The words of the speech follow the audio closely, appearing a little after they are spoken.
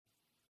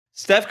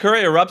Steph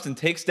Curry erupts and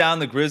takes down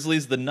the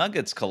Grizzlies. The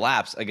Nuggets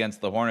collapse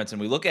against the Hornets. And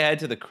we look ahead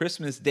to the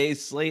Christmas Day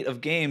slate of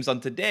games on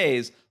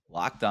today's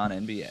Locked On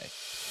NBA.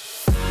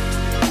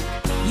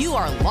 You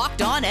are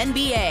Locked On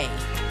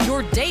NBA,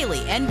 your daily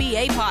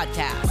NBA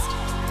podcast.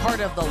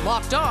 Part of the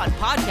Locked On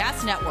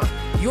Podcast Network,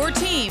 your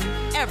team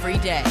every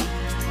day.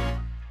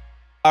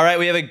 All right,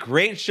 we have a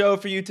great show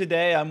for you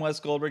today. I'm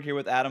Wes Goldberg here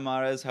with Adam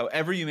Mares.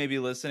 However you may be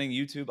listening,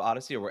 YouTube,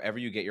 Odyssey, or wherever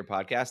you get your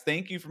podcast,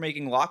 thank you for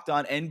making Locked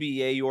On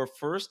NBA your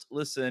first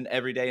listen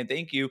every day. And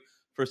thank you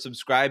for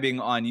subscribing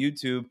on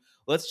YouTube.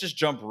 Let's just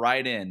jump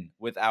right in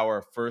with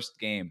our first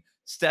game.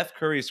 Steph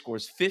Curry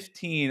scores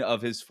 15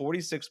 of his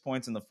 46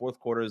 points in the fourth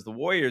quarter as the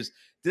Warriors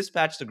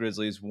dispatched the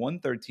Grizzlies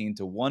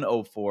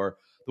 113-104.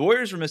 The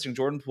Warriors were missing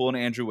Jordan Poole and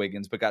Andrew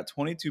Wiggins, but got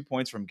 22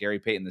 points from Gary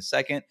Payton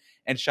II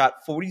and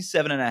shot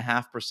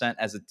 47.5%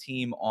 as a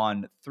team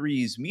on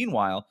threes.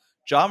 Meanwhile,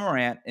 Ja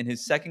Morant, in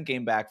his second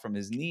game back from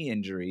his knee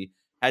injury,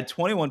 had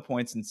 21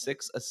 points and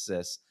 6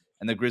 assists,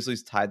 and the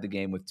Grizzlies tied the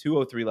game with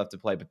 2:03 left to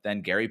play. But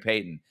then Gary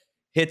Payton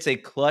hits a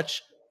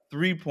clutch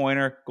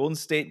three-pointer. Golden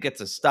State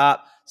gets a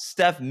stop.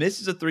 Steph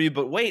misses a three,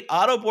 but wait,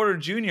 Otto Porter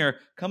Jr.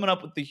 coming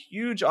up with the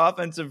huge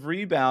offensive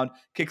rebound,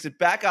 kicks it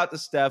back out to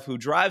Steph, who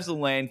drives the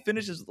lane,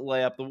 finishes with the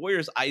layup. The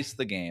Warriors ice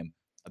the game.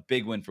 A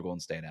big win for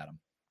Golden State, Adam.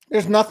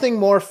 There's nothing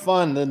more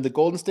fun than the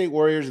Golden State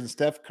Warriors and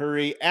Steph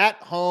Curry at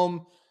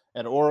home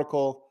at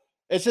Oracle.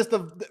 It's just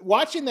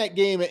watching that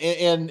game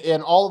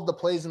and all of the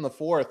plays in the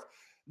fourth.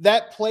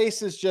 That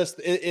place is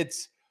just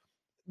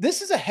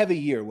this is a heavy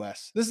year,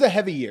 Wes. This is a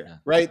heavy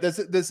year, right? This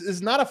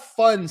is not a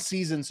fun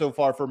season so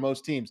far for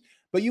most teams.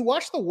 But you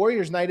watch the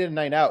Warriors night in and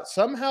night out.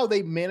 Somehow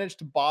they managed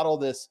to bottle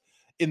this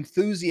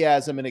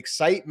enthusiasm and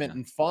excitement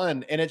and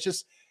fun. And it's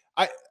just,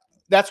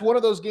 that's one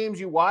of those games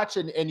you watch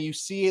and you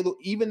see,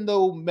 even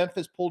though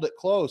Memphis pulled it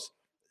close,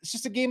 it's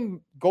just a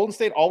game Golden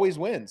State always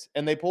wins.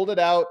 And they pulled it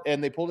out,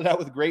 and they pulled it out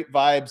with great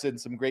vibes and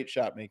some great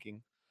shot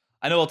making.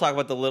 I know we'll talk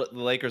about the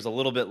Lakers a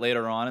little bit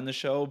later on in the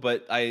show,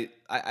 but I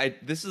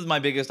this is my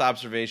biggest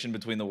observation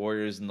between the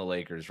Warriors and the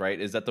Lakers, right?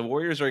 Is that the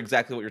Warriors are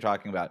exactly what you're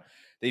talking about.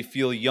 They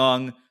feel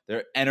young,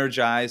 they're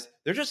energized,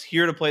 they're just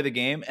here to play the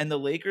game. And the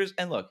Lakers,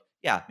 and look,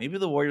 yeah, maybe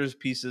the Warriors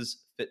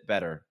pieces fit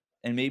better.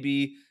 And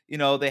maybe,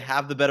 they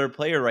have the better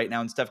player right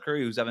now in Steph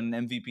Curry, who's having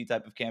an MVP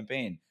type of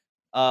campaign.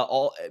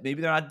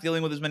 Maybe they're not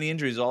dealing with as many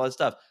injuries, all that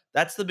stuff.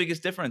 That's the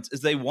biggest difference,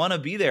 is they want to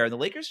be there. And the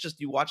Lakers,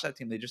 you watch that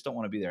team, they just don't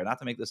want to be there. Not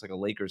to make this like a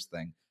Lakers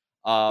thing.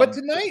 But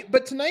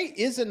tonight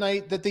is a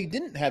night that they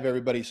didn't have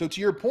everybody. So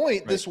to your point,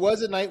 right, this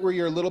was a night where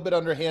you're a little bit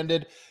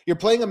underhanded. You're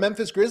playing a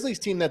Memphis Grizzlies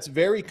team that's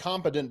very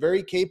competent,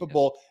 very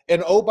capable. Yeah.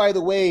 And oh, by the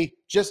way,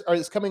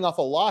 is coming off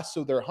a loss,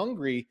 so they're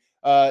hungry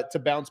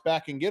to bounce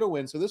back and get a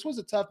win. So this was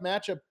a tough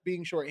matchup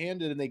being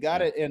shorthanded, and they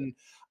got it. And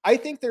I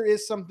think there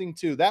is something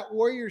to that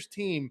Warriors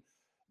team.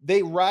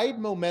 They ride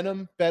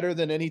momentum better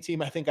than any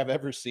team I think I've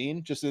ever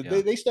seen.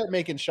 They start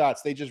making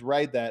shots. They just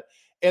ride that.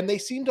 And they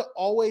seem to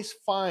always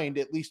find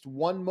at least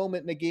one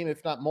moment in a game,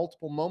 if not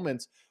multiple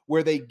moments,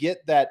 where they get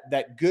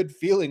that good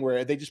feeling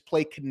where they just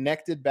play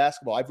connected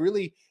basketball.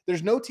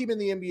 There's no team in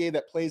the NBA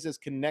that plays as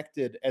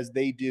connected as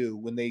they do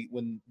when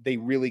they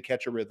really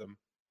catch a rhythm.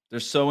 They're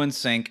so in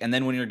sync. And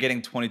then when you're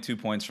getting 22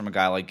 points from a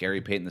guy like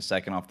Gary Payton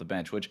II off the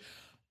bench, which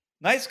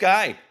nice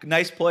guy,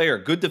 nice player,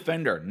 good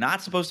defender,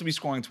 not supposed to be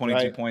scoring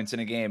 22 points in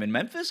a game. And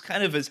Memphis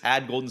kind of has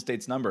had Golden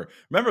State's number.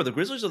 Remember, the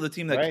Grizzlies are the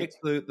team that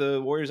kicked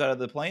the Warriors out of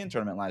the play-in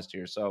tournament last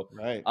year. So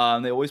they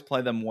always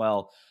play them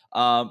well.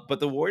 But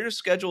the Warriors'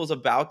 schedule is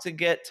about to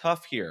get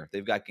tough here.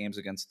 They've got games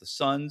against the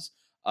Suns,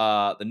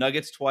 the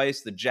Nuggets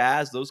twice, the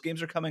Jazz. Those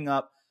games are coming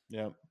up.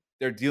 Yeah.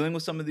 They're dealing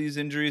with some of these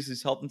injuries,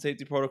 these health and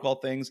safety protocol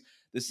things.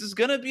 This is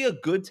going to be a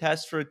good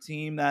test for a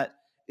team that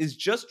is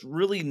just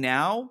really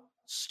now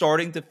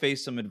starting to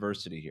face some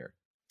adversity here.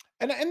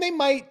 And they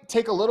might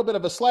take a little bit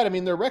of a slide. I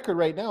mean, their record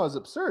right now is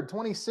absurd,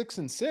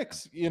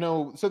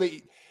 26-6, so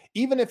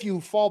even if you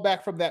fall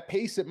back from that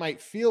pace, it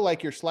might feel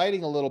like you're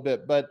sliding a little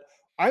bit, but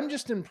I'm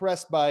just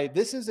impressed by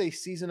this is a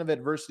season of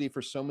adversity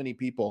for so many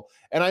people.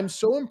 And I'm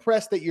so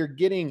impressed that you're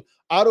getting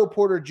Otto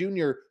Porter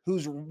Jr.,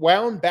 who's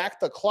wound back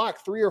the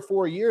clock 3 or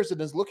 4 years and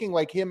is looking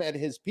like him at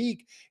his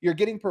peak. You're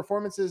getting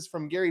performances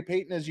from Gary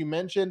Payton, as you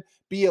mentioned.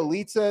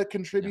 Bielitsa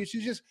contributes.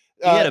 Yeah.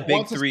 He had a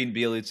big three, and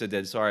Bielitsa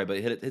did. Sorry, but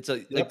it's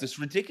this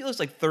ridiculous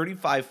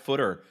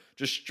 35-footer,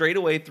 just straight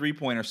away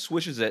three-pointer,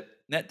 swishes it.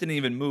 Net didn't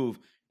even move.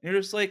 And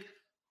you're just like,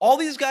 all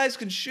these guys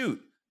can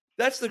shoot.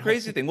 That's the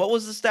crazy thing. What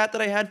was the stat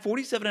that I had?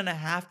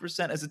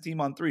 47.5% as a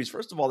team on threes.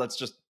 First of all, that's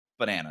just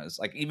bananas.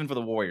 Like, even for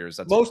the Warriors,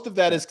 that's most of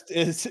that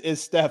is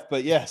Steph,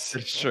 but yes,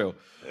 it's true.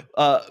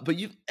 But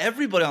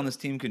everybody on this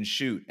team can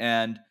shoot.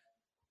 And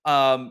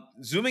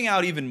zooming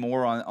out even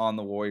more on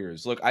the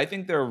Warriors, look, I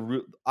think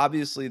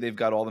obviously they've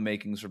got all the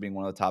makings for being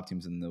one of the top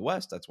teams in the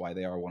West. That's why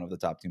they are one of the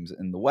top teams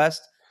in the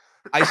West.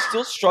 I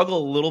still struggle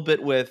a little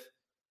bit with,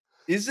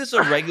 is this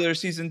a regular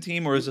season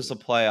team or is this a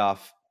playoff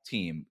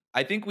team?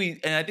 I think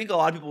a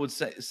lot of people would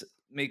say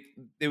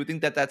they would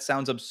think that that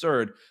sounds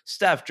absurd.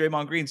 Steph,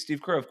 Draymond Green,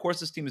 Steve Kerr. Of course,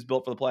 this team is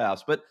built for the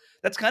playoffs, but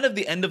that's kind of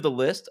the end of the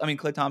list. I mean,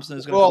 Klay Thompson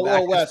is going to come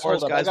back. As Wes, far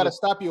as hold up. I guys got to with,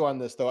 stop you on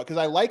this though, because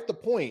I like the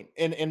point,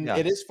 and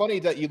it is yes, funny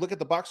that you look at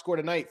the box score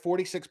tonight: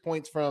 46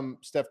 points from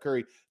Steph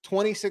Curry,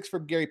 26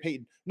 from Gary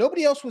Payton.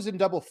 Nobody else was in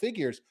double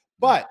figures,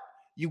 but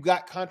you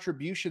got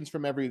contributions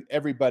from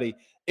everybody,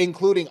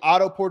 including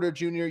Otto Porter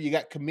Jr. You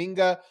got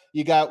Kuminga,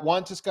 you got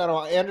Juan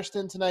Toscano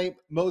Anderson tonight,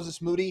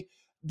 Moses Moody.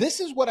 This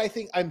is what I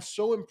think I'm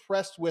so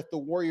impressed with the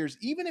Warriors,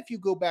 even if you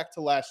go back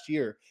to last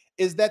year,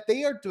 is that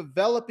they are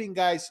developing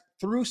guys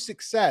through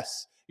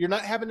success. You're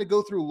not having to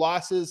go through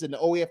losses and,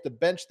 we have to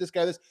bench this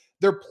guy.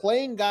 They're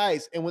playing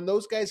guys, and when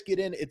those guys get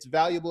in, it's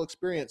valuable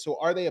experience. So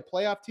are they a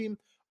playoff team?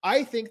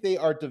 I think they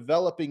are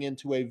developing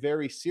into a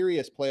very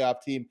serious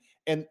playoff team.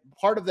 And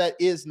part of that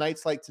is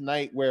nights like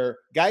tonight where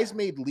guys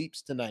made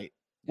leaps tonight.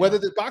 Whether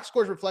the box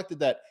scores reflected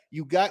that,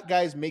 you got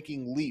guys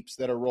making leaps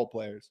that are role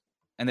players.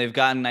 And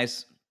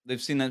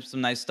they've seen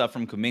some nice stuff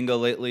from Kuminga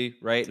lately,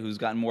 right? Who's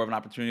gotten more of an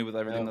opportunity with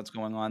everything that's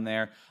going on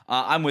there.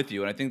 I'm with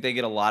you. And I think they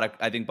get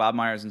I think Bob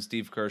Myers and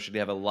Steve Kerr should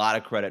have a lot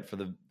of credit for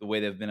the way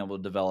they've been able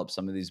to develop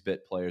some of these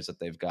bit players that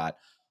they've got.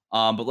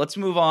 But let's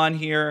move on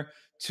here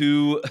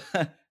to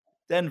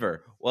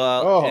Denver.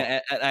 Well,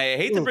 and I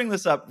hate to bring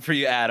this up for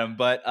you, Adam,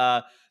 but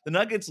the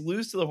Nuggets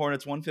lose to the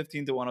Hornets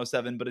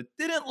 115-107, but it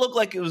didn't look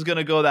like it was going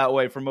to go that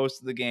way for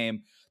most of the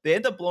game. They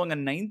end up blowing a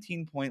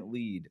 19-point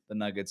lead, the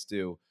Nuggets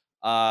do.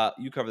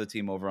 You cover the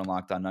team over on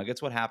Locked On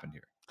Nuggets. What happened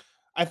here?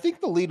 I think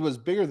the lead was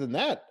bigger than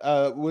that.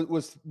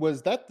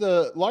 Was that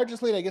the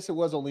largest lead? I guess it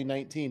was only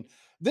 19.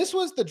 This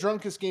was the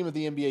drunkest game of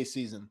the NBA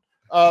season.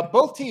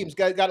 Both teams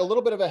got a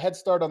little bit of a head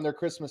start on their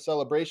Christmas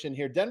celebration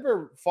here.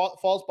 Denver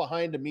falls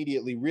behind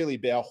immediately, really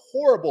bad. A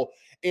horrible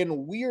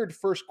and weird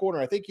first quarter.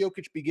 I think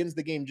Jokic begins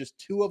the game just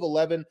 2 of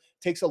 11,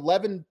 takes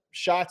 11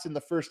 shots in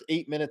the first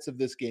 8 minutes of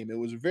this game. It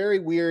was very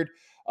weird.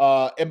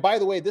 And by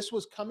the way, this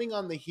was coming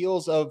on the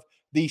heels of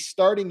the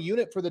starting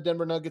unit for the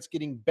Denver Nuggets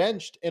getting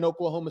benched in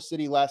Oklahoma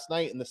City last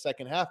night in the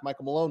second half.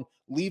 Michael Malone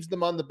leaves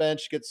them on the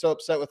bench, gets so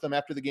upset with them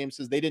after the game,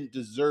 says they didn't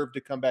deserve to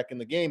come back in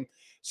the game.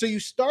 So you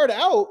start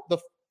out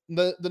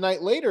the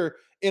night later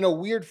in a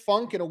weird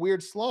funk and a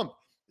weird slump.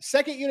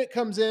 Second unit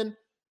comes in,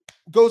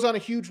 goes on a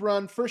huge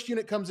run. First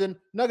unit comes in,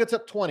 Nuggets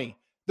up 20.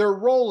 They're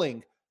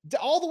rolling.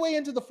 All the way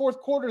into the fourth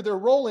quarter, they're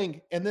rolling,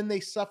 and then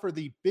they suffer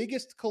the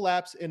biggest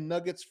collapse in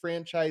Nuggets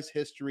franchise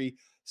history.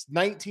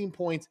 19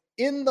 points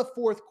in the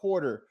fourth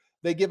quarter.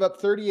 They give up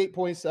 38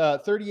 points,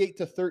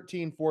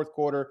 38-13 fourth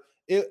quarter.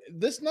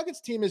 This Nuggets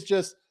team is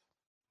just,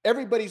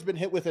 everybody's been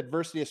hit with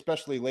adversity,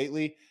 especially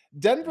lately.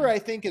 Denver, I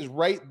think, is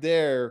right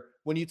there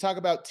when you talk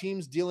about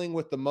teams dealing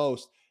with the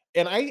most.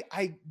 And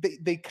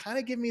they kind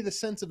of give me the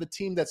sense of a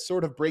team that's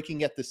sort of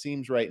breaking at the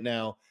seams right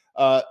now.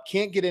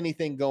 Can't get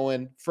anything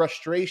going.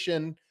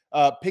 Frustration,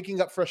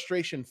 picking up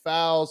frustration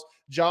fouls,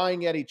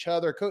 jawing at each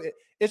other.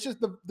 It's just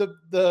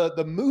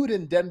the mood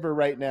in Denver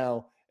right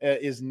now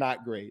is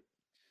not great.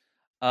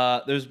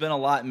 There's been a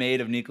lot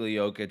made of Nikola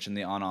Jokic and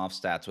the on-off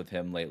stats with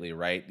him lately,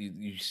 right?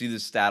 You see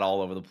this stat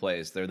all over the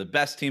place. They're the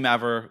best team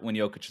ever when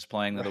Jokic is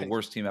playing. They're the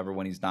worst team ever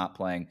when he's not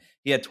playing.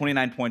 He had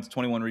 29 points,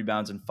 21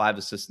 rebounds, and 5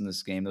 assists in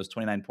this game. Those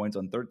 29 points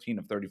on 13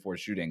 of 34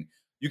 shooting.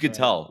 You could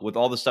tell with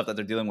all the stuff that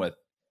they're dealing with.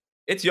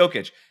 It's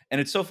Jokic. And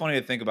it's so funny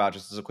to think about,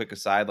 just as a quick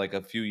aside, like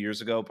a few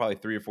years ago, probably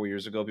 3 or 4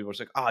 years ago, people were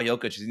like,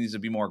 Jokic, he needs to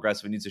be more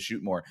aggressive. He needs to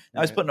shoot more.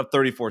 Now he's putting up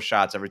 34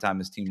 shots every time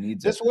his team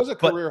needs it. This was a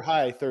career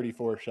high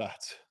 34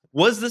 shots.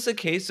 Was this a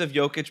case of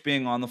Jokic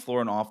being on the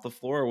floor and off the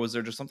floor, or was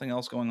there just something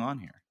else going on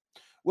here?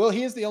 Well,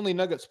 he is the only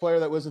Nuggets player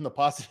that was in the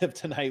positive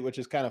tonight, which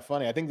is kind of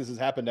funny. I think this has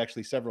happened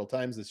actually several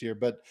times this year,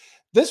 but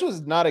this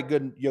was not a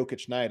good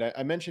Jokic night.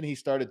 I mentioned he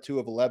started 2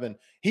 of 11.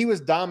 He was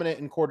dominant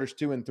in quarters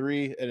 2 and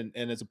 3, and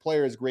as a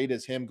player as great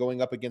as him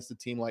going up against a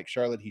team like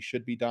Charlotte, he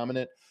should be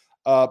dominant.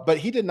 But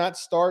he did not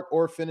start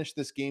or finish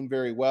this game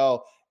very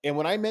well. And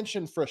when I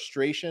mentioned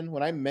frustration,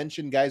 when I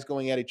mentioned guys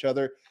going at each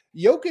other,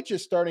 Jokic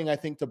is starting, I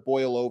think, to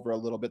boil over a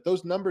little bit.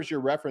 Those numbers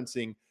you're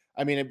referencing,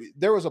 I mean,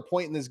 there was a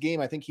point in this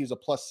game, I think he was a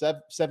plus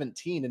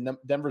 17 and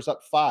Denver's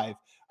up 5.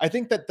 I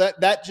think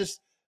that just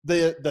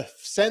the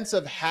sense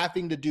of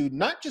having to do,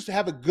 not just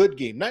have a good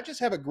game, not just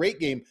have a great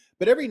game,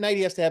 but every night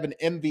he has to have an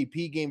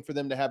MVP game for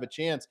them to have a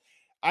chance.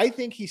 I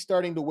think he's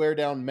starting to wear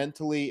down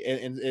mentally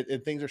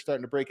and things are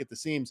starting to break at the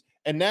seams.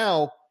 And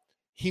now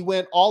he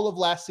went all of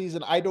last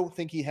season. I don't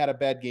think he had a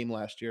bad game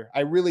last year.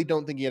 I really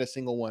don't think he had a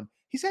single one.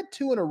 He's had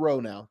 2 in a row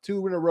now,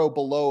 2 in a row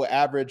below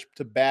average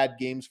to bad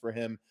games for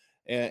him.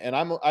 And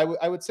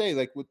I would say,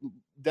 like, with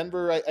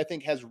Denver, I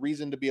think has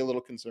reason to be a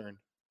little concerned.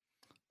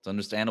 It's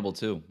understandable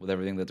too with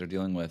everything that they're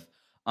dealing with.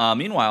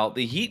 Meanwhile,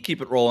 the Heat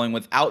keep it rolling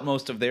without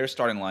most of their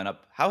starting lineup.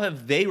 How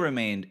have they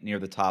remained near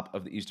the top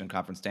of the Eastern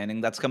Conference standing?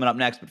 That's coming up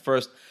next. But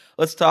first,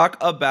 let's talk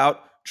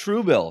about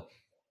Truebill.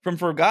 From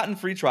forgotten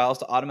free trials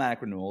to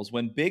automatic renewals,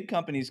 when big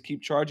companies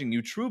keep charging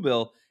you,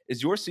 Truebill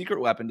is your secret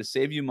weapon to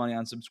save you money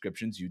on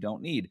subscriptions you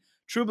don't need.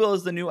 Truebill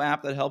is the new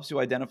app that helps you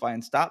identify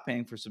and stop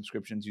paying for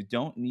subscriptions you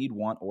don't need,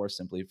 want, or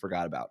simply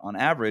forgot about. On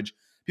average,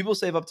 people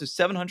save up to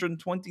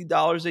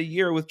 $720 a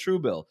year with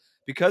Truebill.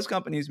 Because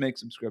companies make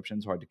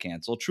subscriptions hard to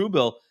cancel,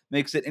 Truebill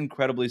makes it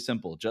incredibly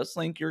simple. Just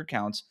link your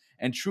accounts,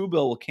 and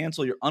Truebill will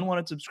cancel your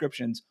unwanted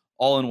subscriptions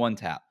all in one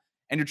tap.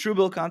 And your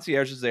Truebill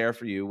concierge is there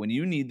for you when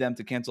you need them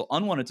to cancel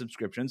unwanted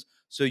subscriptions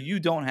so you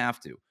don't have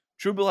to.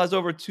 Truebill has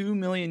over 2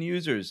 million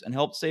users and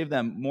helped save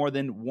them more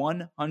than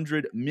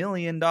 $100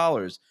 million.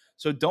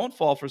 So don't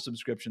fall for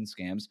subscription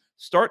scams.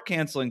 Start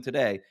canceling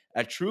today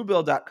at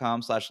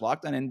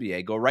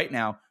truebill.com/LockedOnNBA. Go right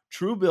now,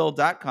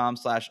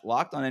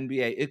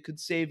 truebill.com/LockedOnNBA. It could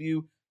save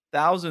you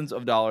thousands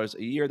of dollars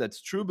a year.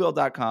 That's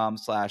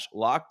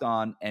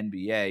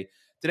truebill.com/LockedOnNBA.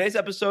 Today's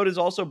episode is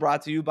also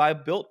brought to you by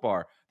Built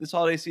Bar. This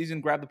holiday season,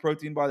 grab the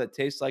protein bar that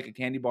tastes like a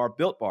candy bar.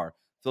 Built Bar,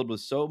 filled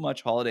with so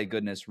much holiday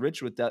goodness,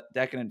 rich with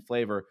decadent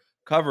flavor,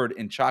 covered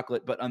in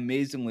chocolate, but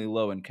amazingly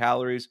low in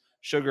calories,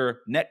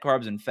 sugar, net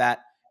carbs, and fat,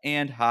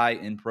 and high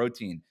in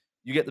protein.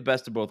 You get the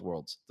best of both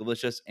worlds,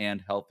 delicious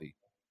and healthy.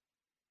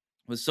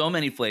 With so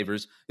many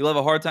flavors, you'll have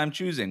a hard time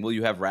choosing. Will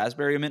you have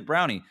raspberry or mint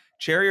brownie,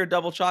 cherry or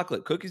double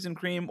chocolate, cookies and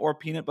cream, or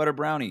peanut butter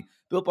brownie?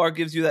 Built Bar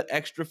gives you that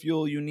extra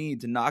fuel you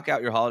need to knock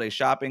out your holiday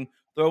shopping.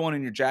 Throw one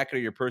in your jacket or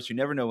your purse. You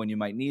never know when you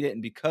might need it.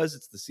 And because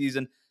it's the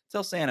season,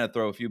 tell Santa to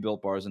throw a few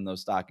Built Bars in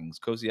those stockings.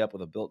 Cozy up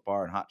with a Built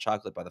Bar and hot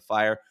chocolate by the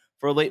fire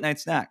for a late night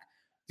snack.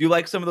 Do you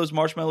like some of those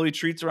marshmallowy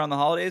treats around the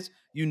holidays?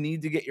 You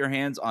need to get your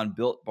hands on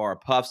Built Bar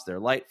Puffs. They're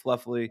light,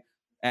 fluffy,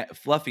 and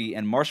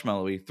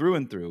marshmallowy through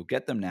and through.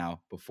 Get them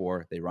now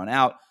before they run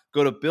out.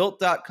 Go to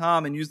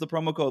built.com and use the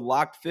promo code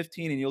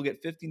LOCKED15 and you'll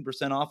get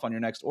 15% off on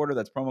your next order.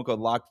 That's promo code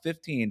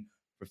LOCKED15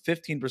 for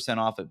 15%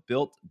 off at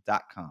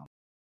built.com.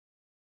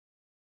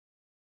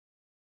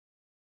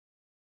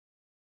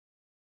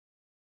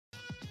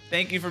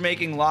 Thank you for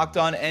making Locked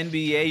On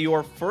NBA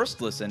your first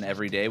listen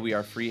every day. We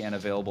are free and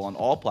available on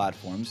all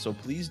platforms, so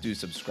please do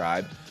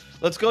subscribe.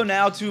 Let's go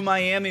now to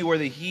Miami, where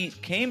the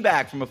Heat came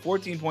back from a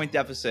 14-point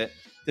deficit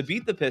to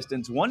beat the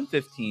Pistons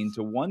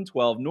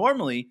 115-112.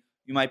 Normally,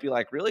 you might be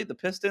like, really? The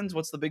Pistons?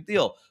 What's the big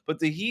deal? But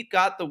the Heat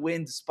got the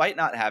win despite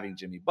not having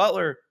Jimmy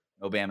Butler,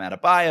 no Bam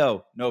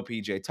Adebayo, no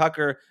PJ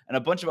Tucker, and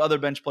a bunch of other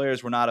bench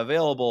players were not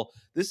available.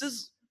 This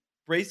is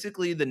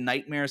basically the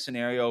nightmare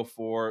scenario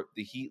for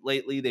the Heat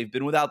lately. They've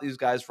been without these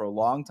guys for a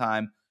long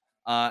time.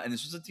 And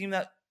this was a team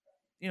that,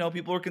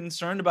 people were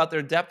concerned about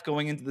their depth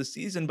going into the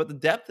season, but the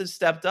depth has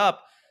stepped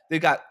up. They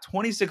got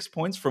 26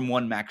 points from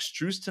one Max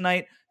Strus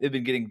tonight. They've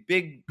been getting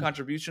big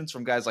contributions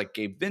from guys like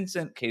Gabe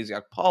Vincent, KZ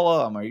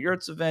Okpala, Amar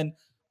Yurtseven.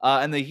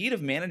 And the Heat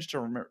have managed to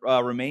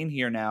remain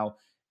here now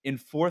in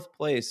fourth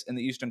place in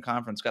the Eastern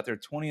Conference, got their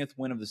 20th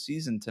win of the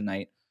season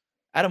tonight.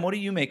 Adam, what do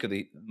you make of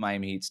the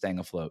Miami Heat staying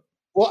afloat?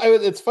 Well,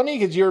 it's funny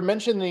because you're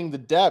mentioning the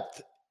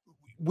depth.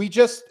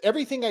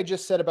 Everything I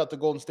just said about the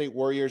Golden State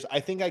Warriors,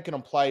 I think I can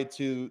apply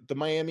to the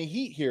Miami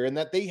Heat here, and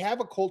that they have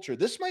a culture.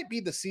 This might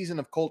be the season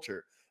of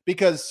culture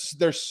because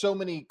there's so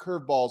many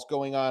curveballs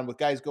going on with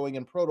guys going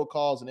in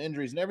protocols and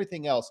injuries and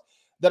everything else,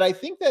 that I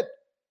think that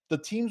the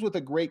teams with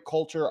a great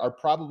culture are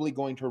probably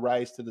going to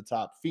rise to the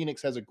top.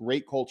 Phoenix has a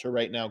great culture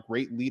right now,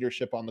 great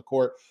leadership on the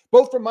court,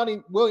 both from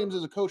Monty Williams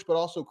as a coach, but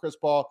also Chris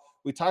Paul.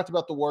 We talked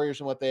about the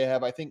Warriors and what they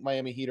have. I think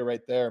Miami Heat are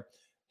right there.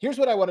 Here's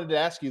what I wanted to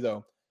ask you,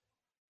 though.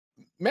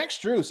 Max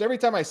Strus, every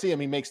time I see him,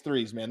 he makes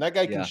threes, man. That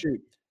guy can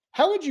shoot.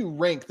 How would you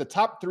rank the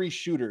top three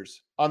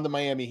shooters on the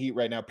Miami Heat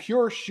right now?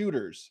 Pure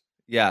shooters.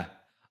 Yeah.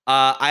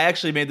 I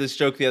actually made this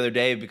joke the other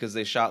day because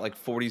they shot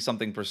like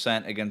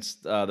 40-something%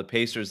 against the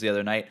Pacers the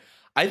other night.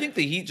 I think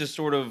the Heat just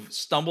sort of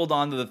stumbled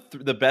onto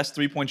the best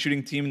three-point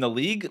shooting team in the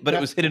league, but it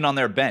was hidden on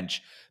their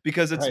bench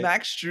because it's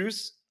Max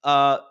Strus.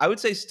 I would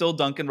say still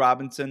Duncan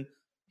Robinson.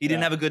 He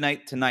didn't have a good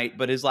night tonight,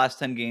 but his last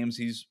 10 games,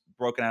 he's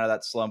broken out of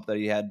that slump that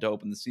he had to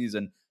open the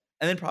season.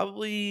 And then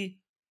probably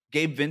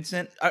Gabe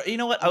Vincent. You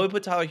know what? I would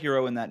put Tyler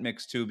Hero in that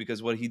mix too,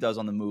 because what he does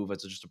on the move,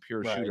 it's just a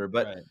pure shooter.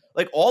 But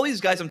like all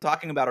these guys I'm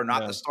talking about are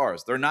not the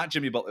stars. They're not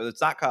Jimmy Butler.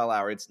 It's not Kyle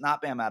Lowry. It's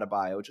not Bam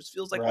Adebayo. It just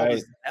feels like all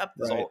this depth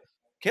is all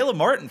Caleb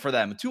Martin for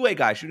them, a two-way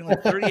guy shooting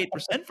like 38%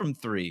 from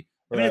three.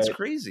 I mean, it's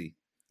crazy.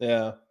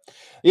 Yeah.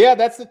 Yeah,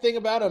 that's the thing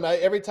about him.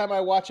 Every time I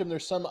watch him,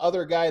 there's some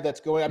other guy that's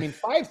going. I mean,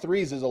 5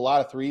 threes is a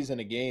lot of threes in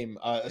a game,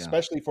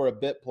 especially for a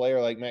bit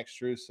player like Max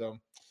Strus. So,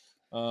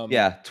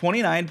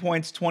 29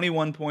 points,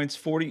 21 points,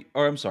 40.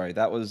 Or I'm sorry,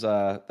 that was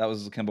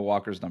Kemba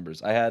Walker's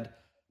numbers. I had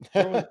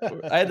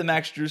the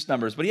Max Strus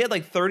numbers, but he had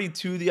like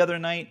 32 the other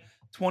night,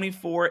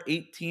 24,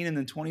 18, and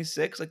then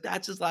 26. Like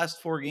that's his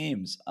last 4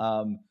 games.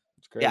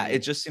 Yeah, it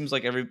just seems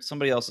like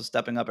somebody else is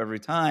stepping up every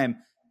time.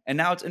 And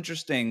now it's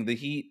interesting. The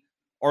Heat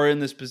are in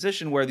this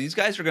position where these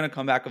guys are going to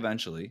come back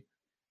eventually.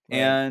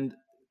 And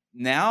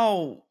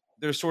now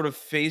they're sort of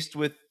faced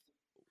with,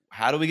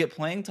 how do we get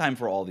playing time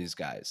for all these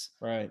guys?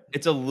 Right.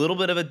 It's a little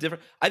bit of a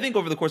different, I think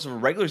over the course of a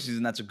regular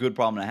season, that's a good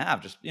problem to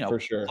have. Just, for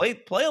sure.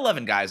 play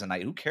 11 guys a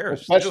night. Who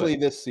cares? Especially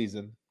this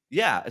season.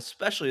 Yeah,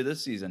 especially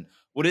this season.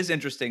 What is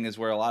interesting is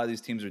where a lot of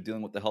these teams are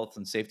dealing with the health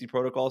and safety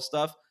protocol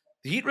stuff.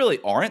 The Heat really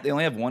aren't. They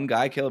only have one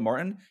guy, Caleb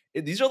Martin.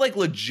 These are like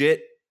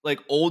legit like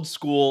old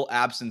school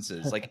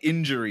absences, like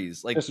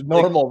injuries, Just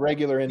normal,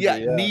 regular yeah,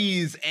 injury. Yeah.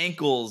 knees,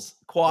 ankles,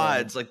 Yeah.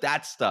 quads, like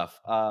that stuff.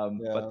 But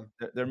Yeah.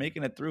 they're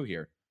making it through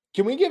here.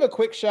 Can we give a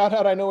quick shout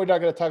out? I know we're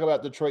not going to talk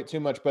about Detroit too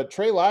much, but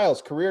Trey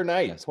Lyles, career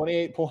night, Yes.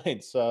 28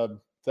 points.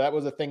 That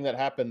was a thing that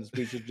happens.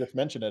 We should just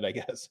mention it, I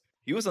guess.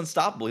 He was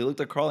unstoppable. He looked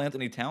like Karl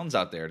Anthony Towns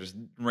out there, just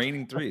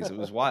raining threes. It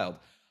was wild.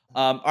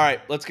 All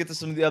right, let's get to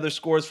some of the other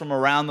scores from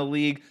around the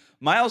league.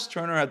 Miles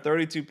Turner had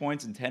 32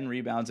 points and 10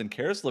 rebounds, and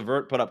Karis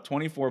LeVert put up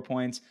 24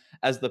 points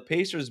as the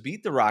Pacers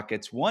beat the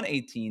Rockets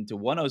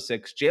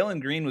 118-106.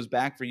 Jalen Green was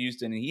back for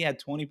Houston, and he had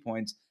 20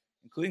 points,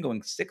 including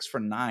going 6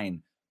 for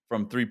 9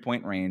 from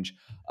three-point range.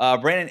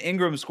 Brandon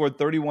Ingram scored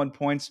 31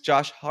 points.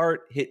 Josh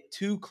Hart hit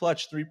 2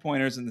 clutch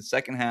three-pointers in the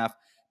second half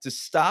to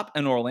stop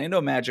an Orlando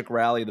Magic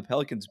rally. The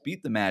Pelicans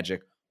beat the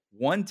Magic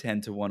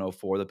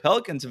 110-104. The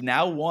Pelicans have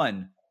now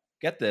won,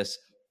 get this,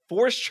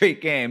 4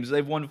 straight games.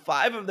 They've won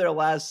 5 of their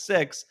last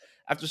 6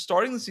 after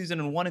starting the season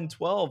in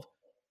 1-12.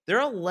 They're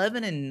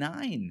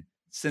 11-9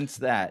 since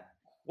that.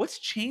 What's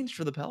changed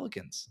for the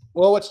Pelicans?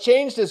 Well, what's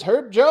changed is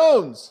Herb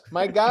Jones,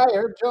 my guy,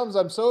 Herb Jones.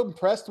 I'm so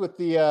impressed with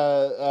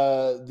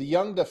the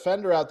young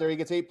defender out there. He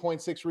gets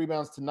 8.6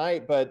 rebounds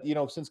tonight, but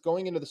since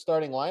going into the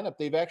starting lineup,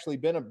 they've actually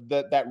been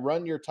that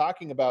run you're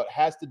talking about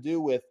has to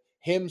do with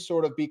him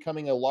sort of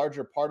becoming a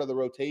larger part of the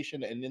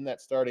rotation and in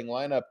that starting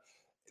lineup.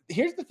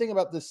 Here's the thing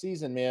about this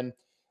season, man.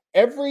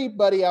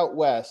 Everybody out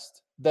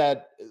west,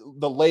 that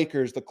the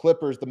Lakers, the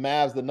Clippers, the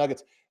Mavs, the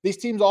Nuggets, these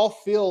teams all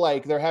feel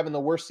like they're having the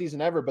worst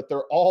season ever, but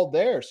they're all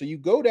there. So you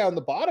go down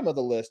the bottom of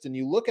the list and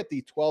you look at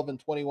the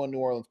 12-21 New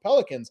Orleans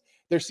Pelicans,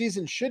 their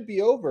season should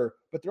be over,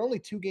 but they're only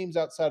 2 games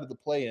outside of the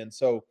play-in.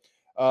 So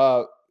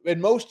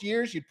in most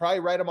years, you'd probably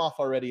write them off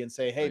already and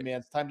say, hey, Right. man,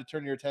 it's time to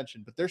turn your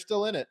attention, but they're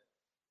still in it.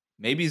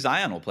 Maybe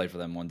Zion will play for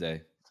them one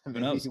day. Who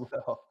knows? He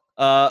will.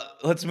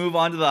 Let's move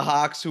on to the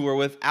Hawks, who were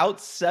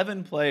without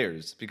 7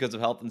 players because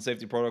of health and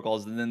safety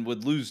protocols, and then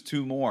would lose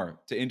 2 more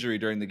to injury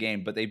during the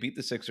game. But they beat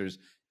the Sixers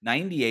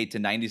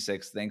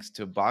 98-96, thanks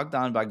to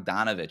Bogdan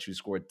Bogdanovic, who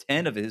scored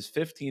 10 of his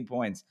 15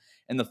 points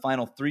in the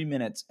final 3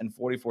 minutes and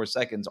 44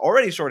 seconds.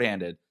 Already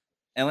shorthanded,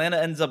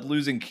 Atlanta ends up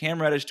losing Cam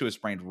Reddish to a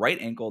sprained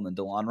right ankle, and then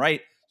DeLon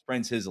Wright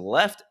sprains his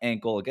left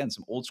ankle. Again,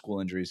 some old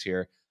school injuries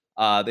here.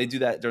 They do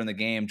that during the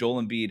game.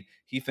 Joel Embiid,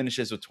 he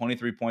finishes with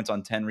 23 points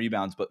on 10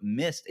 rebounds, but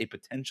missed a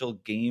potential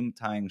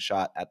game-tying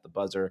shot at the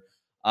buzzer.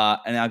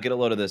 And I'll get a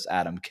load of this,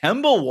 Adam.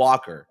 Kemba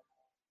Walker,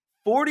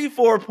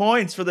 44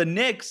 points for the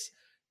Knicks.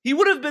 He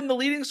would have been the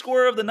leading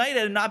scorer of the night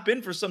had it not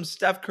been for some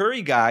Steph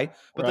Curry guy.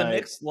 But the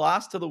Knicks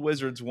lost to the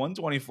Wizards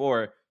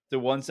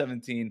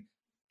 124-117.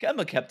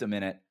 Kemba kept him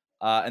in it.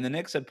 And the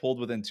Knicks had pulled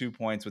within 2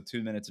 points with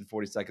 2 minutes and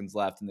 40 seconds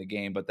left in the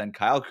game. But then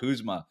Kyle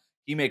Kuzma,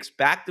 he makes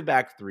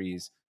back-to-back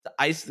threes to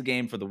ice the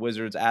game for the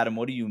Wizards. Adam,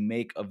 what do you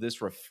make of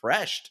this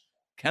refreshed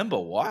Kemba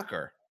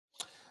Walker?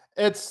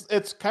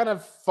 It's kind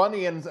of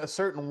funny in a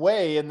certain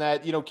way in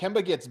that,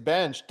 Kemba gets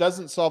benched,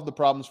 doesn't solve the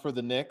problems for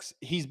the Knicks.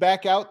 He's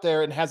back out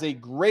there and has a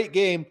great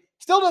game,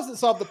 still doesn't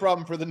solve the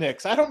problem for the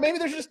Knicks. Maybe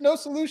there's just no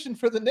solution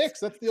for the Knicks.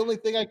 That's the only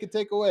thing I could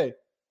take away.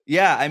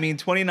 Yeah, I mean,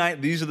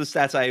 29, these are the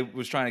stats I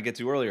was trying to get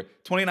to earlier.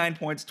 29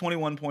 points,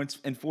 21 points,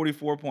 and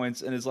 44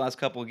 points in his last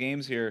couple of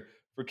games here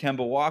for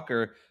Kemba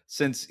Walker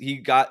since he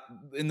got,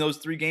 in those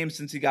 3 games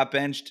since he got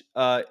benched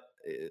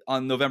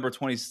on November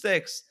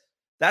 26th.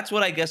 That's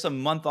what I guess a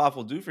month off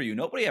will do for you.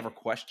 Nobody ever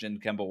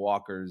questioned Kemba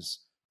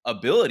Walker's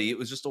ability. It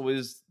was just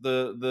always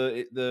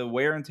the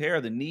wear and tear,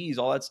 the knees,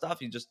 all that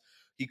stuff.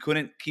 He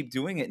couldn't keep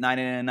doing it night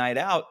in and night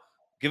out.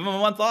 Give him a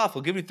month off.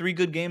 He'll give you 3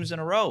 good games in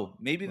a row.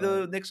 Maybe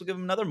the Knicks will give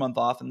him another month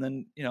off, and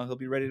then he'll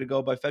be ready to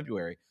go by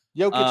February.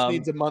 Jokic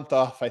needs a month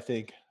off, I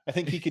think. I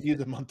think he could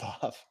use a month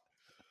off.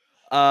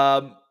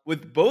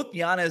 With both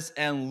Giannis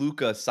and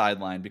Luka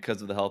sidelined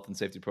because of the health and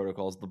safety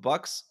protocols, the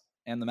Bucks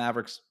and the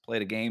Mavericks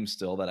played a game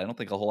still that I don't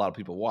think a whole lot of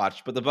people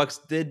watched, but the Bucks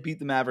did beat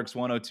the Mavericks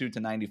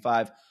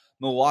 102-95.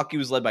 Milwaukee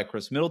was led by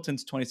Chris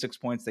Middleton's 26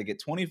 points. They get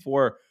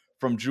 24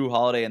 from Drew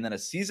Holiday, and then a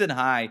season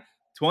high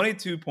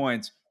 22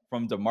 points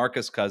from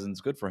DeMarcus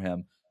Cousins. Good for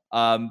him.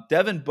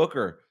 Devin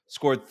Booker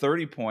scored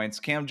 30 points.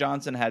 Cam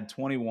Johnson had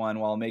 21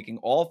 while making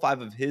all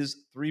 5 of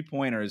his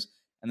 3-pointers,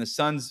 and the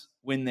Suns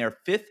win their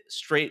 5th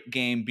straight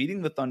game,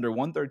 beating the Thunder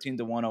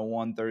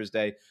 113-101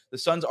 Thursday. The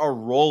Suns are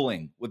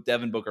rolling with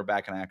Devin Booker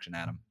back in action,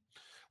 Adam.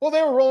 Well,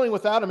 they were rolling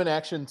without him in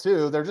action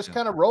too. They're just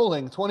kind of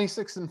rolling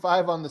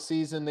 26-5 on the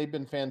season. They've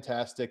been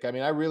fantastic. I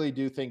mean, I really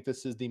do think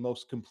this is the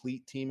most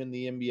complete team in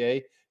the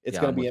NBA. It's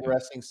going to be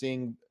interesting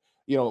seeing,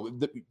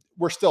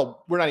 we're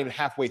not even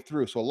halfway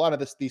through. So a lot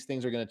of these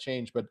things are going to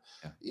change, but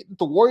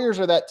the Warriors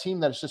are that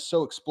team that's just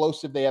so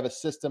explosive. They have a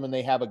system and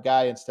they have a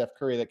guy in Steph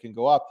Curry that can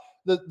go up.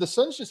 The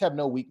Suns just have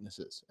no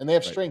weaknesses and they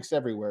have strengths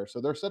everywhere. So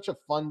they're such a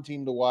fun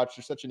team to watch.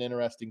 They're such an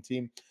interesting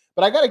team.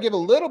 But I got to give a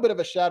little bit of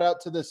a shout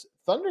out to this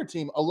Thunder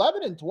team,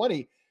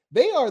 11-20.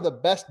 They are the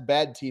best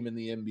bad team in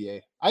the NBA.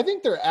 I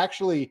think they're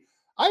actually,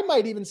 I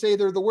might even say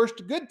they're the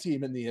worst good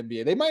team in the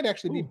NBA. They might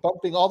actually be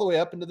bumping all the way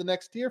up into the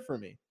next tier for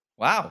me.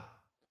 Wow.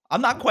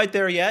 I'm not quite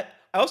there yet.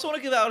 I also want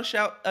to give out a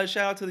shout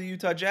out to the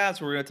Utah Jazz,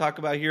 who we're going to talk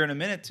about here in a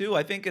minute too.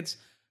 I think it's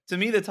to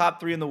me, the top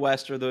 3 in the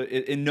West are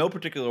in no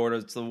particular order,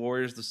 it's the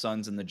Warriors, the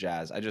Suns, and the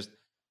Jazz.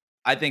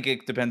 I think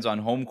it depends on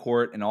home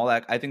court and all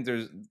that. I think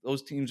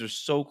those teams are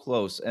so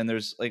close, and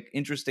there's like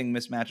interesting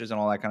mismatches and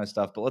all that kind of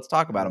stuff. But let's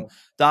talk about them.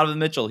 Donovan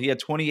Mitchell, he had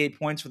 28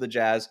 points for the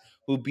Jazz,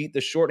 who beat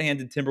the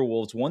shorthanded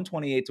Timberwolves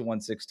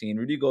 128-116.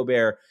 Rudy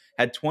Gobert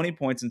had 20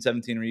 points and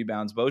 17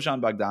 rebounds.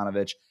 Bojan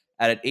Bogdanovic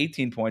added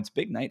 18 points.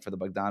 Big night for the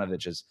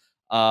Bogdanoviches.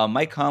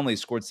 Mike Conley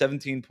scored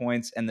 17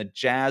 points, and the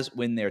Jazz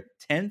win their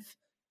 10th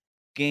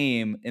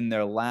game in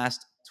their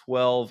last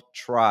 12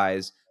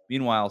 tries.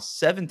 Meanwhile,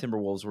 7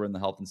 Timberwolves were in the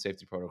health and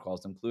safety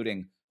protocols,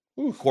 including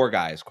core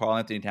guys,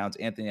 Karl-Anthony Towns,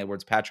 Anthony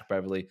Edwards, Patrick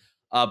Beverley.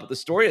 But the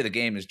story of the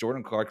game is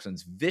Jordan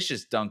Clarkson's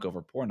vicious dunk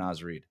over poor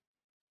Naz Reid.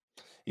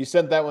 You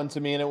sent that one to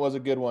me, and it was a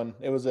good one.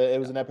 It was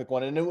an epic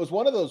one, and it was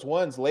one of those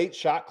ones, late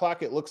shot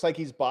clock. It looks like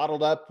he's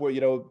bottled up where,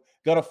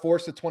 going to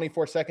force a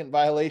 24-second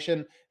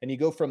violation, and you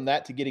go from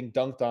that to getting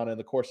dunked on in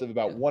the course of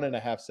about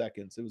 1.5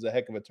 seconds. It was a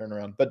heck of a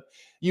turnaround. But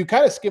you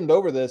kind of skimmed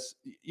over this.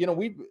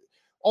 We've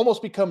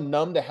almost become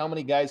numb to how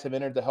many guys have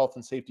entered the health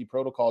and safety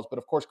protocols. But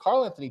of course,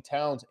 Karl-Anthony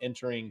Towns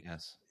entering,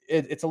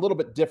 it's a little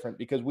bit different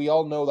because we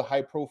all know the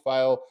high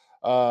profile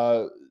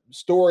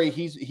story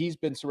he's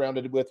been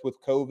surrounded with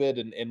COVID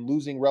and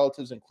losing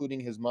relatives,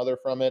 including his mother,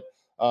 from it.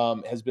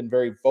 Has been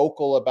very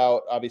vocal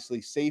about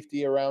obviously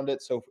safety around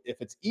it. So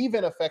if it's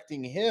even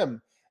affecting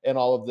him and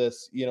all of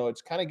this,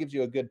 it kind of gives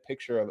you a good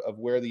picture of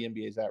where the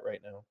NBA is at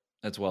right now.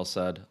 That's well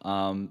said.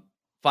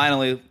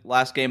 Finally,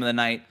 last game of the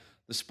night,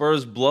 the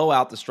Spurs blow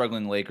out the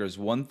struggling Lakers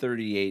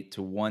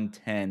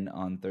 138-110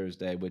 on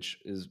Thursday, which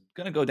is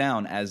going to go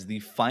down as the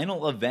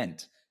final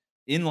event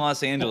in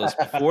Los Angeles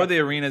before the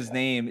arena's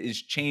name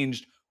is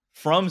changed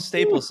from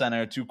Staples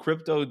Center to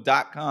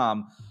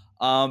Crypto.com.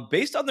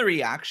 Based on the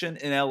reaction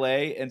in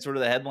LA and sort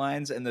of the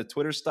headlines and the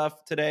Twitter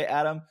stuff today,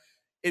 Adam,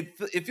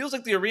 it feels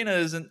like the arena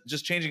isn't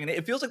just changing.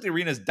 It feels like the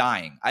arena is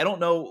dying. I don't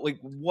know,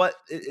 what.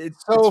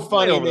 It's so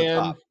funny,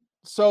 man.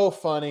 So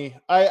funny.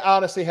 I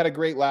honestly had a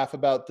great laugh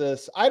about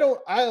this.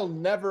 I'll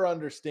never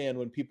understand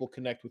when people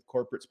connect with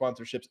corporate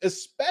sponsorships,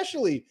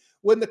 especially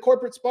when the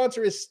corporate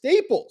sponsor is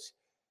Staples.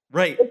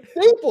 Right. It's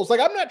Staples.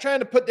 I'm not trying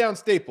to put down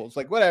Staples,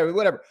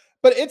 whatever.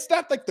 But it's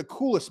not like the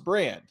coolest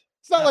brand.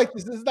 It's not like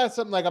this is not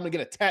something like I'm going to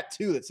get a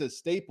tattoo that says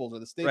Staples or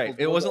the Staples. Right.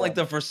 It wasn't like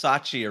the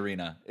Versace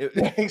arena.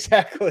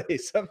 Exactly.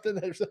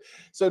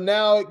 So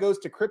now it goes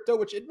to crypto,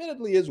 which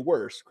admittedly is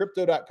worse.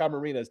 Crypto.com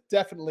arena is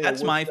definitely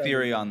That's my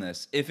theory on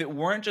this. If it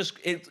weren't just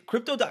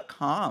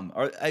Crypto.com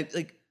or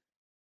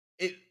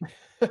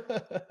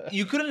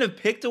you couldn't have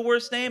picked a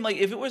worse name.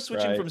 If it was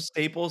switching from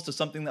Staples to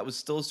something that was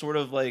still sort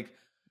of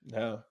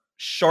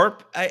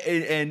sharp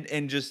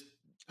and just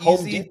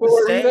Home Depot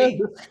arena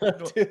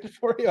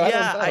for you.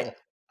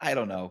 I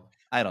don't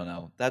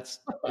know. That's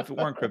if it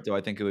weren't crypto,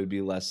 I think it would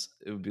be less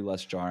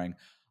jarring.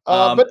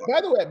 But by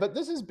the way,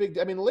 this is big.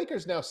 I mean, the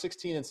Lakers now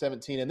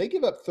 16-17, and they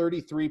give up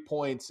 33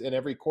 points in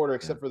every quarter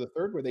except for the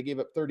third, where they gave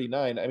up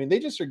 39. I mean, they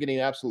just are getting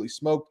absolutely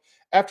smoked.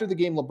 After the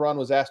game, LeBron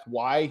was asked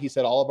why. He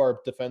said all of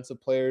our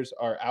defensive players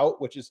are out,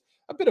 which is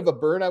a bit of a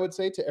burn, I would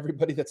say, to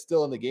everybody that's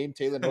still in the game.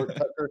 Taylor Norton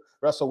Tucker,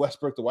 Russell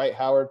Westbrook, Dwight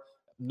Howard,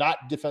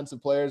 not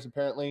defensive players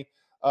apparently.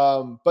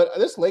 But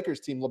this Lakers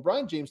team,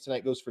 LeBron James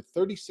tonight goes for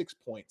 36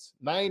 points,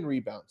 9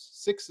 rebounds,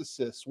 6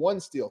 assists, 1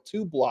 steal,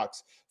 2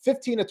 blocks,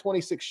 15 of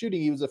 26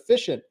 shooting. He was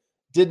efficient.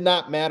 Did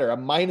not matter. A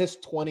minus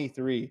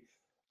 23.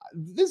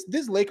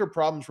 This Laker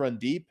problems run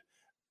deep.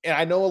 And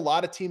I know a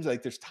lot of teams,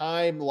 there's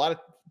time, a lot of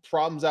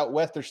problems out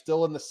west. They're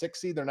still in the 6th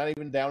seed. They're not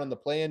even down in the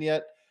play-in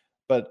yet.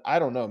 But I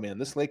don't know, man.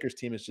 This Lakers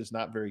team is just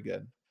not very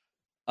good.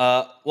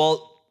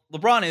 Well,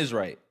 LeBron is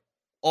right.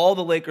 All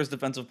the Lakers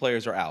defensive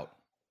players are out.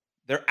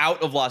 They're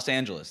out of Los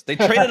Angeles. They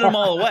traded them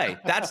all away.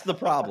 That's the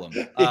problem.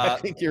 I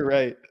think you're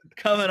right.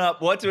 Coming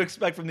up, what to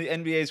expect from the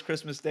NBA's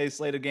Christmas Day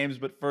slate of games.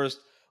 But first,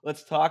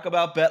 let's talk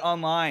about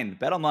BetOnline.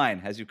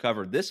 BetOnline has you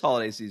covered this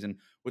holiday season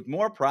with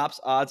more props,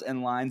 odds,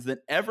 and lines than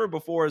ever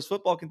before as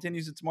football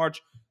continues its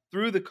march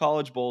through the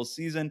College Bowl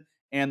season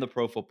and the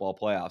Pro Football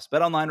Playoffs.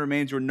 BetOnline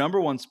remains your number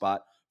one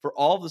spot for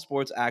all of the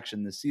sports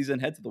action this season.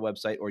 Head to the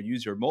website or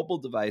use your mobile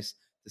device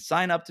to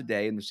sign up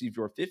today and receive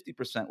your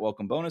 50%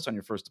 welcome bonus on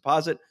your first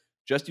deposit.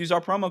 Just use our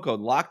promo code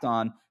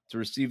LOCKEDON to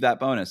receive that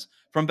bonus.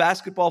 From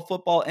basketball,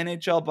 football,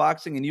 NHL,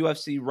 boxing, and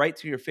UFC, right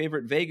to your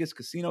favorite Vegas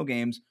casino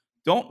games,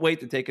 don't wait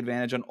to take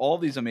advantage on all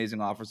these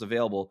amazing offers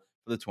available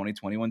for the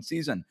 2021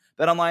 season.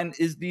 BetOnline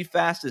is the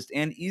fastest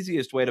and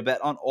easiest way to bet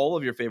on all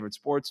of your favorite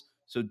sports,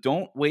 so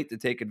don't wait to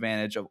take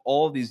advantage of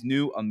all of these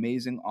new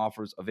amazing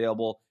offers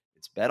available.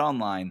 It's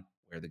BetOnline,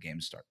 where the game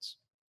starts.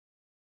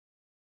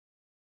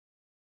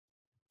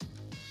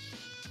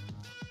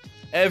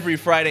 Every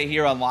Friday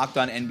here on Locked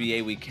On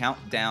NBA, we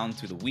count down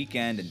to the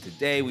weekend, and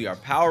today we are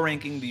power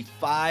ranking the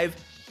 5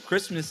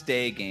 Christmas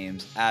Day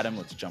games. Adam,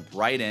 let's jump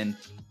right in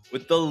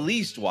with the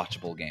least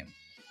watchable game.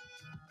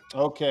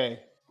 Okay,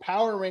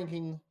 power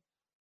ranking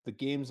the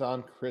games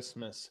on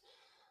Christmas.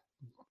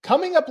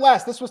 Coming up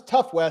last, this was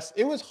tough, Wes.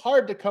 It was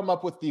hard to come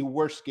up with the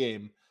worst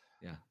game.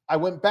 Yeah, I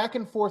went back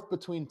and forth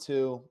between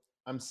 2.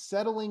 I'm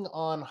settling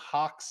on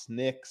Hawks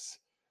Knicks.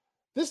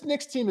 This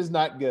Knicks team is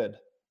not good.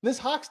 This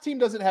Hawks team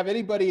doesn't have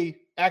anybody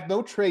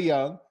no Trae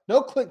Young,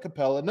 no Clint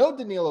Capella, no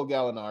Danilo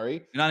Gallinari.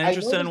 You're not I know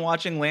interested in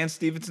watching Lance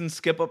Stephenson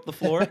skip up the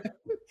floor?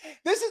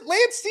 this is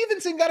Lance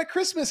Stephenson got a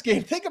Christmas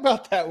game. Think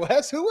about that,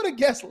 Wes. Who would have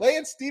guessed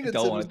Lance I Stephenson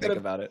don't want was to think going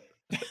about it.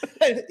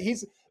 to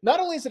He's not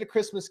only is it a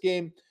Christmas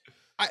game,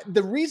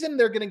 the reason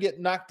they're going to get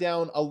knocked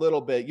down a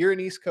little bit. You're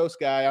an East Coast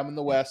guy. I'm in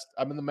the West.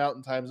 I'm in the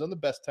Mountain Time Zone, the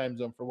best time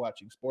zone for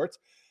watching sports.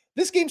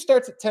 This game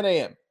starts at 10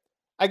 a.m.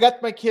 I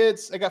got my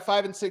kids. I got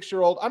 5 and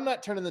 6-year-old. I'm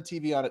not turning the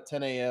TV on at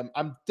 10 a.m.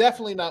 I'm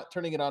definitely not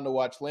turning it on to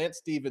watch Lance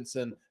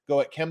Stephenson go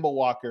at Kemba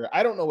Walker.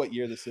 I don't know what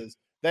year this is.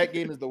 That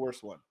game is the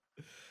worst one.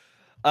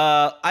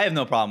 I have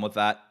no problem with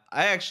that.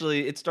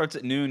 It starts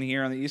at noon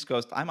here on the East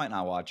Coast. I might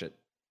not watch it.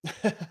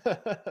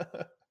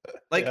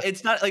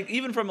 It's not like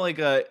even from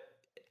I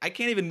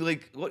can't even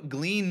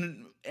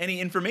glean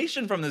any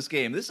information from this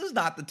game. This is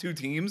not the two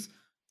teams.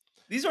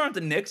 These aren't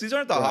the Knicks. These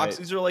aren't the Hawks.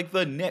 These are like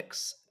the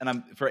Knicks. And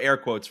I'm for air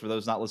quotes for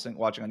those not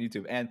watching on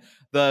YouTube. And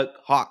the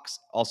Hawks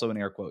also in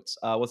air quotes.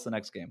 What's the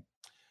next game?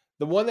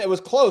 The one that was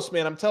close,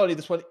 man. I'm telling you,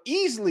 this one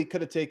easily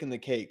could have taken the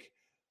cake.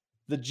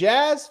 The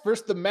Jazz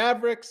versus the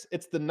Mavericks.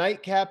 It's the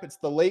nightcap. It's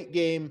the late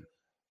game.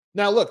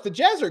 Now, look, the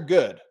Jazz are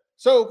good.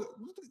 So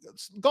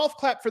golf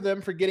clap for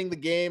them for getting the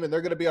game, and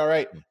they're going to be all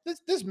right.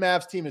 This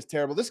Mavs team is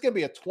terrible. This is going to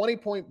be a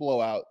 20-point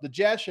blowout. The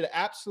Jazz should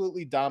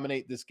absolutely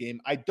dominate this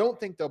game. I don't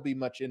think there'll be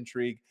much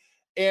intrigue.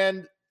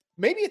 And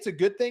maybe it's a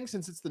good thing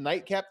since it's the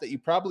nightcap that you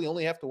probably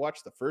only have to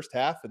watch the first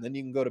half and then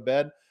you can go to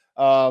bed.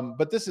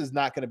 But this is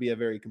not going to be a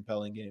very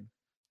compelling game.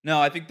 No,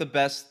 I think the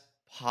best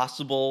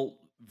possible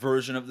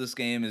version of this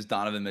game is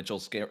Donovan Mitchell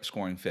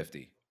scoring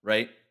 50,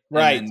 right?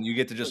 Right. And then you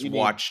get to just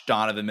watch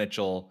Donovan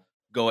Mitchell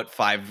go at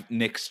 5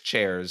 Knicks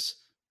chairs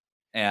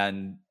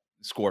and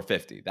score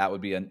 50. That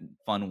would be a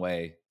fun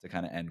way to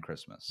kind of end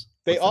Christmas.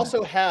 They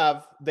also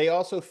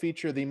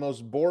feature the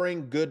most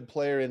boring good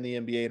player in the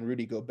NBA in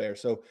Rudy Gobert.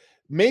 So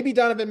maybe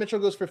Donovan Mitchell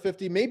goes for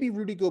 50. Maybe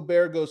Rudy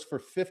Gobert goes for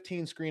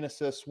 15 screen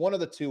assists. One of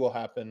the two will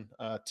happen.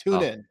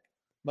 Tune in.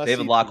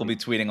 David Locke will be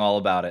tweeting all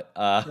about it.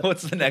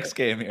 What's the next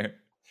game here?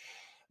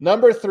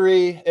 Number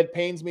 3. It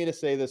pains me to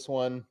say this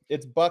one.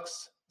 It's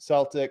Bucks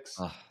Celtics.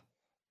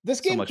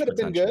 This game could have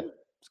been good.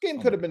 This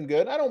game could have been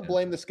good. I don't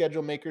blame the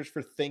schedule makers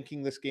for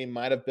thinking this game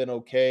might have been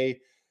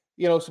okay.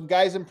 You know, some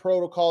guys in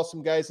protocol,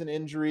 some guys in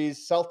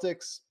injuries.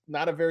 Celtics,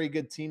 not a very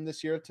good team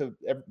this year,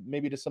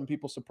 maybe to some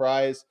people's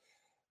surprise.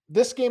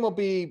 This game will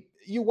be,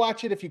 you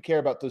watch it if you care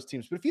about those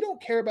teams. But if you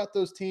don't care about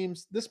those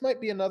teams, this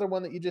might be another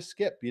one that you just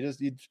skip. You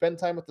spend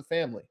time with the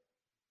family.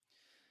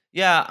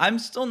 Yeah, I'm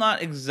still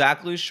not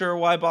exactly sure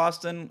why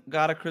Boston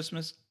got a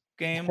Christmas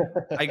game.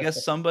 I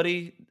guess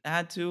somebody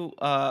had to.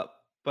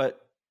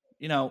 But,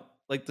 you know,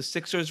 like the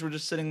Sixers were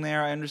just sitting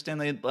there. I understand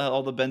they had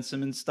all the Ben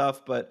Simmons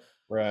stuff, but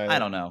I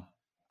don't know.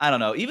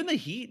 Even the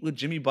Heat with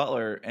Jimmy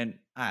Butler, and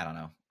I don't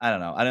know.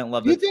 I didn't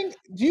love it. Do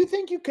you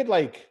think you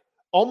could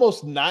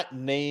almost not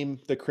name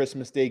the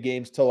Christmas Day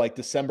games till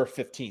December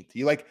 15th?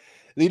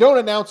 You don't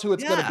announce who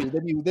it's going to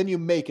be, then you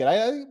make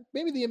it.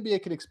 Maybe the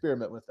NBA could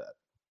experiment with that.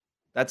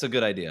 That's a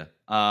good idea.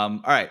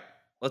 All right,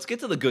 let's get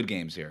to the good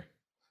games here.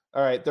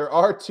 All right, there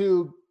are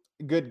 2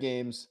 good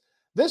games.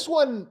 This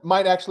one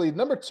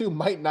number 2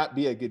 might not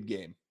be a good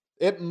game.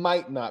 It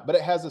might not, but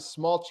it has a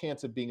small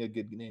chance of being a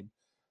good game.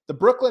 The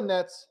Brooklyn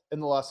Nets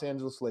and the Los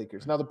Angeles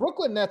Lakers. Now, the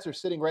Brooklyn Nets are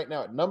sitting right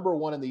now at number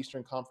 1 in the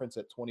Eastern Conference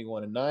at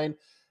 21-9.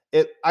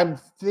 I'm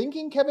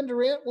thinking Kevin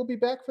Durant will be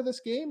back for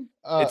this game.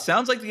 It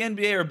sounds like the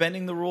NBA are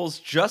bending the rules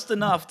just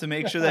enough to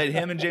make sure that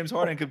him and James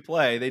Harden could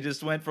play. They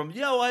just went from,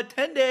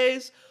 10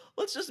 days,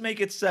 let's just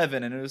make it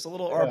 7. And it was a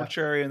little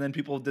arbitrary, and then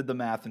people did the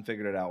math and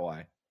figured it out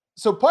why.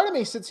 So part of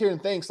me sits here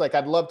and thinks,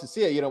 I'd love to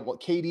see it.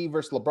 KD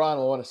versus LeBron,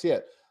 I want to see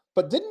it.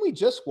 But didn't we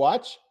just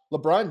watch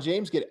LeBron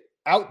James get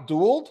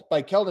out-dueled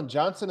by Keldon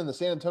Johnson and the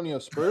San Antonio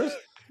Spurs?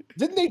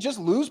 Didn't they just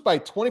lose by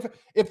 25?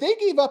 If they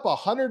gave up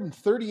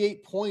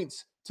 138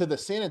 points to the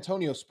San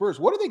Antonio Spurs,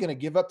 what are they going to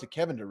give up to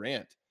Kevin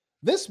Durant?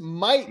 This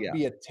might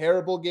be a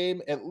terrible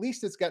game. At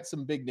least it's got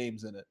some big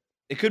names in it.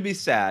 It could be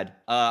sad.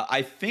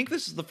 I think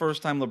this is the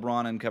first time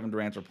LeBron and Kevin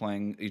Durant are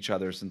playing each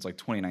other since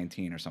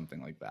 2019 or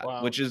something like that,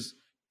 wow.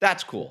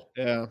 That's cool.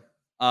 Yeah.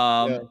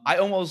 I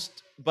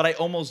almost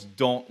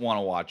don't want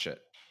to watch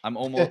it. I'm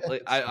almost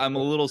I'm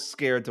a little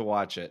scared to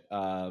watch it.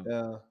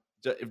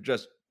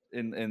 Just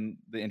in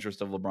the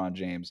interest of LeBron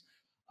James.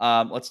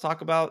 Let's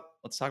talk about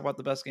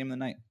the best game of the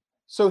night.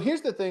 So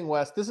here's the thing,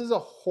 Wes. This is a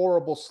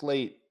horrible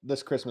slate,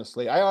 this Christmas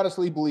slate. I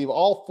honestly believe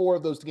all 4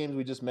 of those games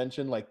we just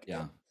mentioned,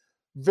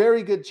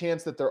 very good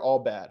chance that they're all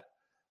bad.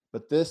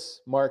 But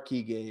this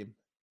marquee game,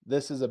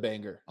 this is a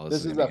banger.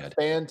 This is a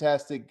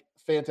fantastic,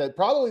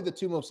 probably the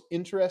 2 most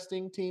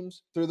interesting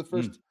teams through the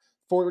first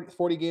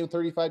 40 games,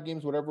 35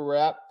 games, whatever we're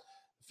at.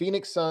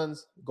 Phoenix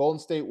Suns, Golden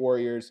State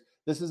Warriors.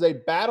 This is a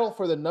battle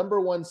for the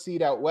number 1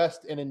 seed out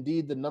west, and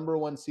indeed the number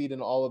 1 seed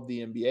in all of the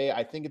NBA.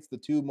 I think it's the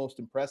 2 most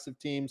impressive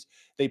teams.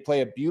 They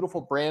play a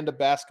beautiful brand of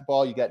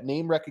basketball. You got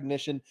name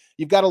recognition.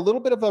 You've got a little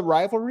bit of a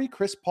rivalry.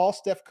 Chris Paul,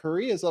 Steph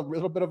Curry is a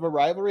little bit of a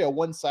rivalry, a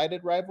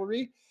one-sided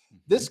rivalry.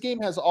 This game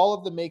has all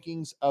of the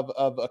makings of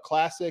a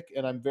classic,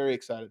 and I'm very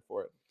excited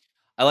for it.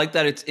 I like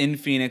that it's in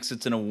Phoenix.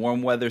 It's in a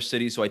warm weather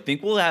city, so I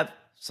think we'll have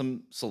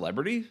some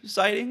celebrity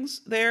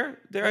sightings there.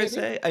 Dare I Maybe.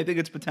 say? I think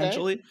it's Okay.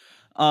 potentially.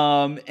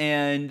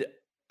 And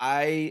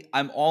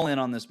I'm all in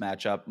on this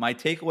matchup. My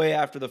takeaway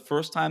after the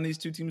first time these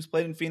two teams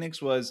played in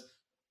Phoenix was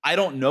I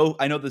don't know.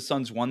 I know the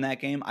Suns won that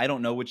game. I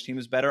don't know which team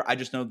is better. I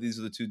just know these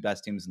are the two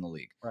best teams in the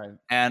league. Right.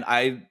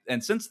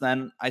 And since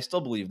then, I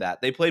still believe that.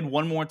 They played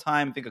one more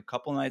time, I think a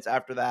couple nights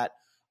after that,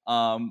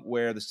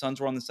 where the Suns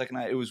were on the second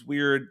night. It was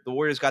weird. The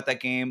Warriors got that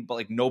game, but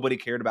like nobody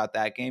cared about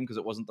that game because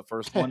it wasn't the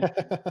first one.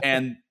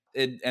 and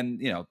it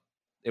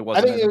I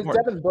wasn't think as it was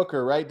important. Devin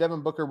Booker, right?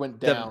 Devin Booker went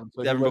down.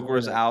 So Devin Booker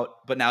is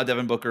out, but now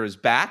Devin Booker is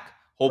back.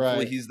 Hopefully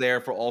Right. he's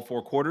there for all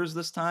 4 quarters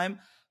this time.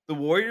 The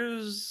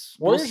Warriors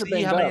we'll are see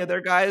banged how many up. of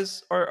their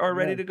guys are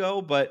ready Yeah. to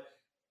go, but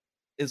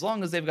as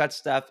long as they've got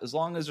Steph, as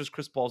long as there's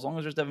Chris Paul, as long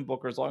as there's Devin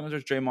Booker, as long as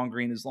there's Draymond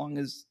Green, as long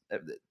as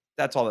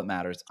that's all that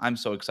matters. I'm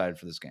so excited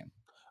for this game.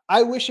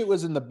 I wish it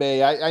was in the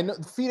Bay. I know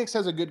Phoenix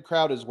has a good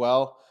crowd as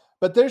well,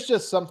 but there's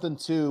just something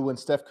too when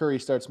Steph Curry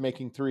starts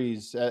making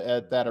threes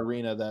at that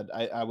arena that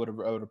I would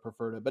have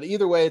preferred it. But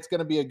either way, it's going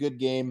to be a good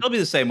game. It'll be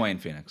the same way in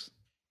Phoenix.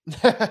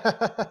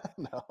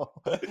 No,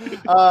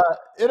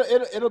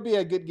 it'll be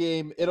a good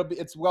game.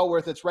 It's well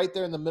worth it. It's right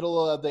there in the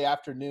middle of the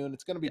afternoon.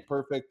 It's going to be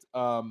perfect.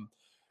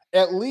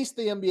 At least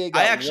the NBA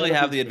got I actually one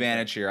of have these the games.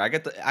 advantage here. I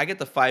get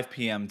the 5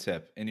 p.m.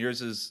 tip, and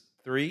yours is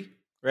 3,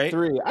 right?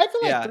 3. I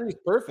feel Yeah. like 3 is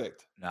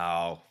perfect.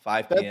 No,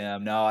 5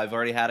 p.m. No, I've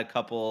already had a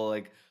couple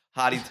like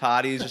hottie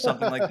toddies or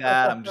something like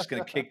that. I'm just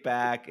gonna kick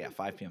back. Yeah,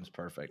 5 p.m. is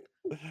perfect.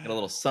 Get a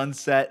little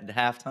sunset at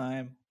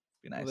halftime.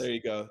 Be nice. Well, there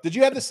you go. Did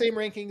you have the same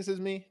rankings as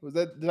me?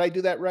 Did I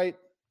do that right?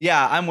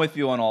 Yeah, I'm with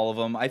you on all of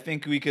them. I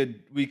think we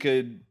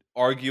could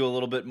argue a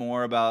little bit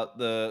more about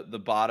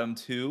the bottom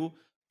 2,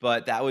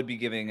 but that would be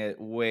giving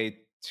it way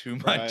too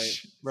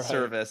much Right.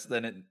 service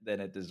than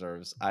it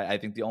deserves. I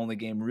think the only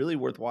game really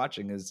worth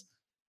watching is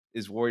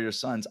Warriors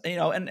Suns,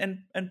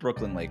 and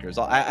Brooklyn Lakers.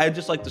 I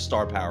just like the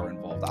star power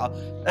involved.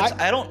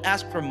 I don't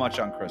ask for much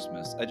on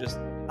Christmas. I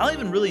don't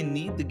even really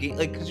need the game,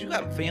 like, because you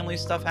got family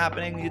stuff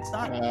happening. It's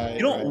not you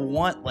don't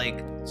want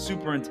like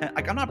super intense.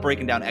 Like, I'm not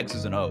breaking down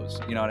X's and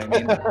O's. You know what I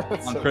mean?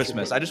 On So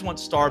Christmas, true. I just want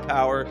star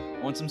power. I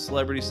want some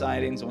celebrity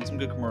sightings. I want some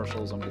good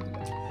commercials. I'm good to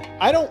go.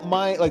 I don't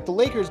mind, like the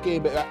Lakers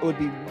game would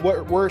be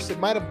worse. It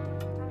might have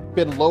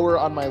been lower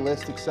on my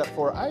list, except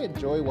for I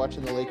enjoy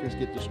watching the Lakers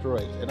get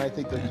destroyed, and I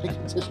think they're going to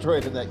get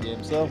destroyed in that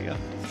game. So There you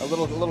go. a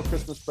little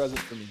Christmas present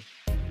for me.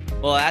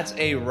 Well, that's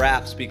a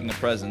wrap. Speaking of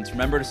presents,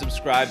 remember to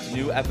subscribe to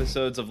new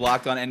episodes of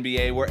Locked On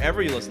NBA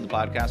wherever you listen to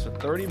podcasts for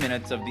 30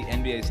 minutes of the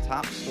NBA's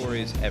top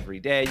stories every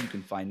day. You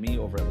can find me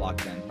over at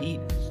Locked On Heat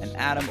and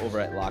Adam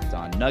over at Locked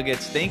On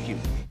Nuggets. Thank you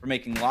for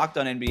making Locked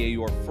On NBA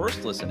your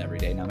first listen every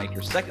day. Now make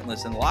your second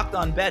listen Locked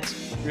On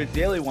Bets, your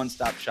daily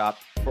one-stop shop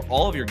for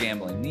all of your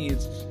gambling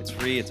needs. It's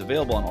free. It's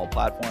available on all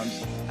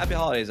platforms. Happy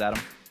holidays,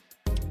 Adam.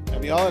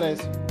 Happy holidays.